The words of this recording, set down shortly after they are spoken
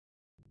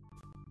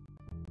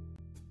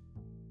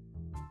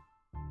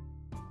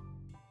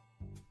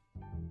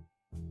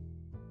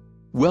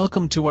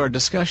Welcome to our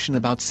discussion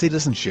about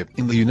citizenship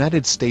in the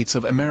United States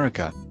of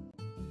America.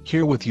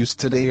 Here with you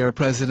today are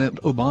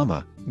President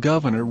Obama,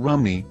 Governor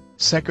Romney,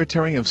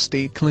 Secretary of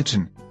State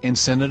Clinton, and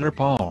Senator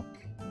Paul.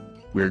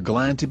 We're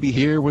glad to be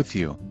here with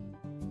you.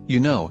 You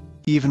know,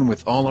 even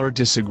with all our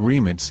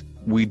disagreements,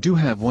 we do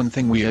have one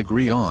thing we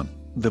agree on: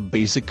 the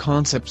basic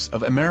concepts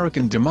of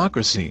American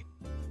democracy.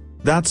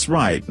 That's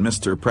right,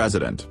 Mr.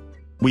 President.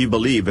 We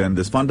believe in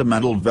this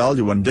fundamental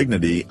value and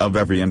dignity of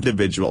every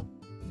individual.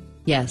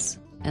 Yes,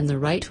 and the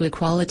right to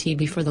equality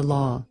before the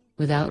law,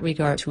 without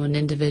regard to an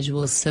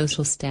individual's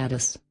social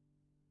status.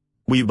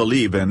 We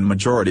believe in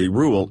majority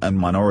rule and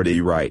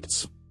minority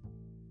rights.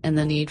 And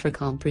the need for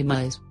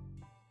compromise.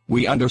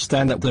 We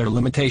understand that there are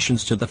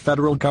limitations to the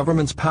federal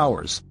government's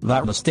powers,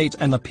 that the states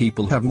and the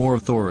people have more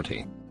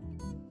authority.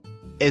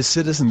 As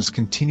citizens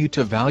continue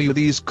to value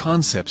these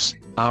concepts,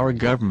 our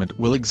government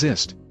will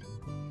exist.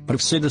 But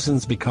if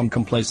citizens become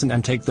complacent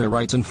and take their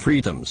rights and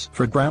freedoms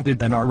for granted,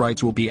 then our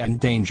rights will be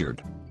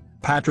endangered.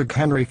 Patrick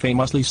Henry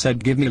famously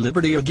said, "Give me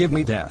liberty or give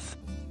me death."